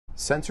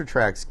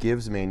SensorTrax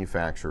gives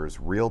manufacturers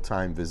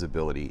real-time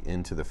visibility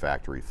into the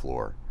factory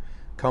floor.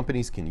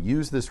 Companies can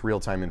use this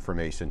real-time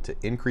information to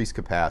increase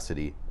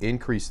capacity,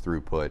 increase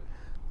throughput,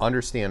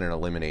 understand and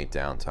eliminate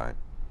downtime.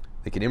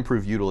 They can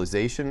improve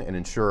utilization and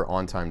ensure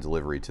on-time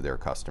delivery to their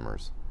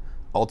customers,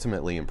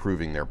 ultimately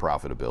improving their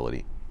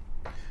profitability.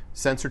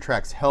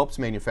 SensorTrax helps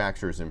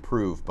manufacturers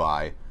improve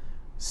by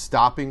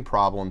stopping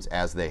problems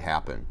as they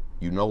happen.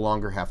 You no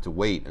longer have to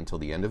wait until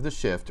the end of the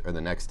shift or the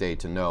next day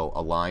to know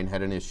a line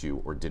had an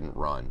issue or didn't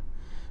run.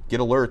 Get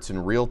alerts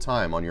in real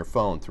time on your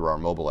phone through our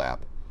mobile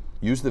app.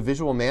 Use the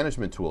visual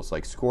management tools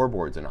like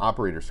Scoreboards and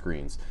operator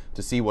screens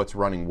to see what's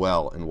running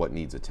well and what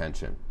needs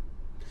attention.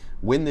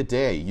 Win the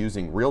day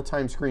using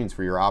real-time screens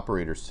for your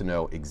operators to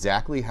know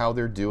exactly how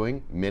they're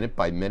doing minute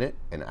by minute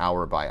and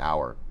hour by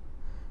hour.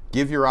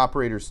 Give your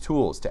operators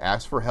tools to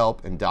ask for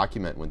help and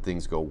document when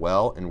things go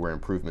well and where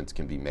improvements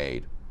can be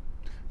made.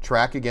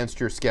 Track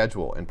against your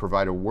schedule and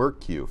provide a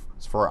work queue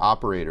for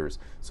operators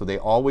so they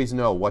always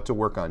know what to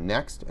work on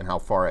next and how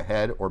far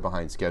ahead or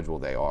behind schedule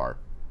they are.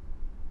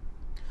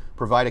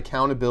 Provide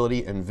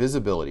accountability and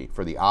visibility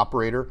for the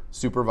operator,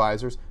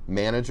 supervisors,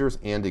 managers,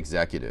 and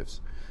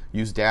executives.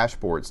 Use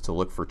dashboards to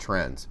look for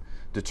trends.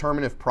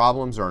 Determine if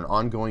problems are an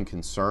ongoing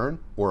concern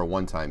or a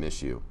one-time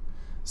issue.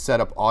 Set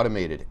up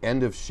automated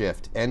end of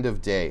shift, end of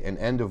day, and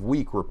end of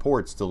week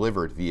reports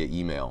delivered via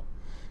email.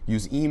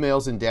 Use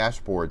emails and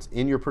dashboards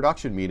in your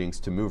production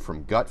meetings to move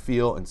from gut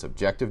feel and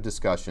subjective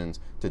discussions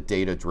to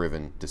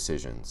data-driven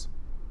decisions.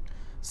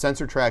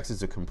 SensorTrax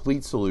is a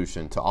complete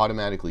solution to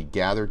automatically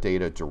gather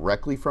data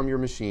directly from your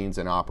machines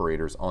and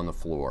operators on the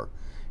floor.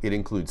 It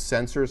includes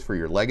sensors for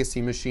your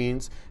legacy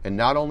machines, and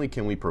not only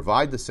can we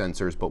provide the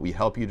sensors, but we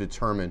help you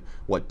determine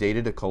what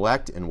data to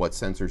collect and what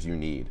sensors you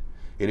need.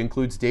 It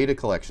includes data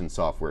collection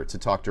software to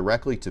talk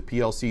directly to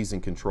PLCs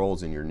and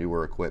controls in your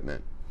newer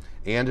equipment,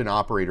 and an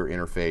operator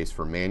interface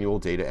for manual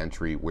data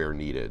entry where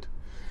needed.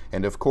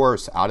 And of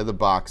course, out of the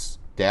box,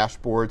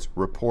 dashboards,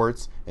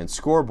 reports, and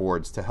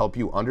scoreboards to help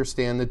you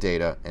understand the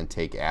data and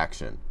take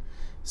action.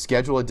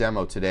 Schedule a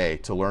demo today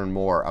to learn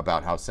more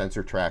about how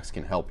SensorTrax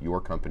can help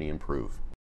your company improve.